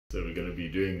So we're going to be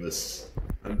doing this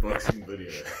unboxing video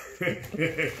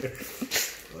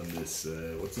on this,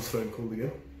 what's this phone called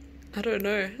again? I don't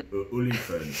know.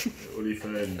 Ulefone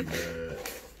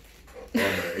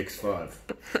Armour X5.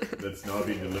 That's now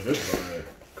been delivered by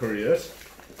courier.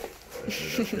 It's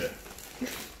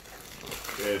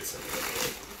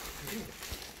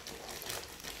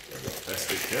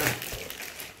plastic here.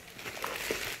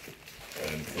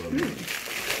 And from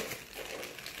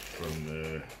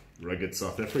rugged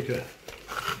South Africa,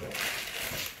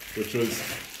 which was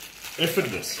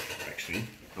effortless actually.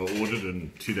 I ordered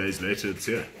and 2 days later it's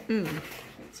here.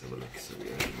 Let's have a look. So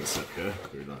we open this up here.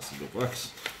 Very nice little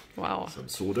box. Wow. Some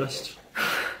sawdust.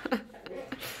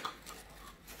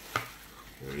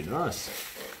 Very nice.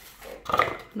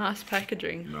 Nice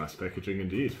packaging. Nice packaging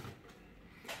indeed.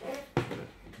 The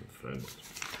phone.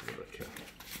 Have a look here.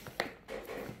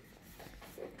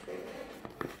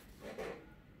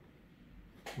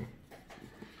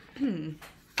 So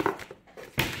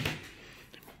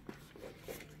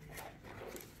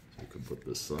you can put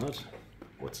this side.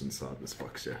 What's inside this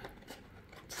box here?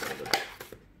 Let's have a look.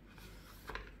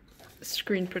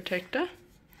 Screen protector.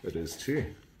 It is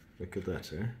too. Look at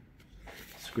that, eh?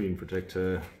 Screen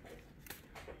protector.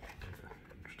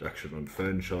 Introduction on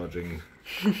phone charging.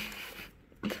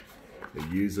 A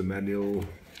user manual.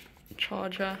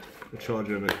 Charger. A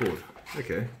charger and a cord.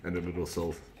 Okay, and a little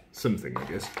SIM thing, I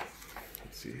guess.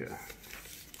 Let's see here.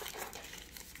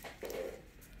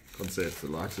 Can't say it's the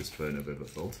lightest phone I've ever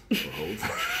felt or hold.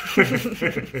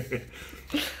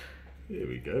 There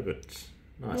we go, but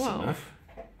nice enough.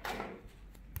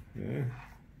 Yeah.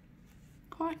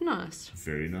 Quite nice.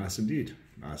 Very nice indeed.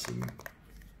 Nice and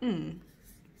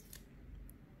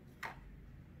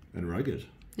rugged.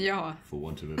 Yeah. For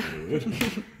want of a better word.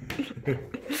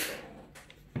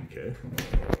 Okay.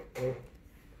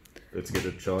 Let's get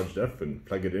it charged up and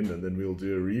plug it in, and then we'll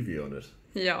do a review on it.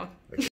 Yeah. Okay.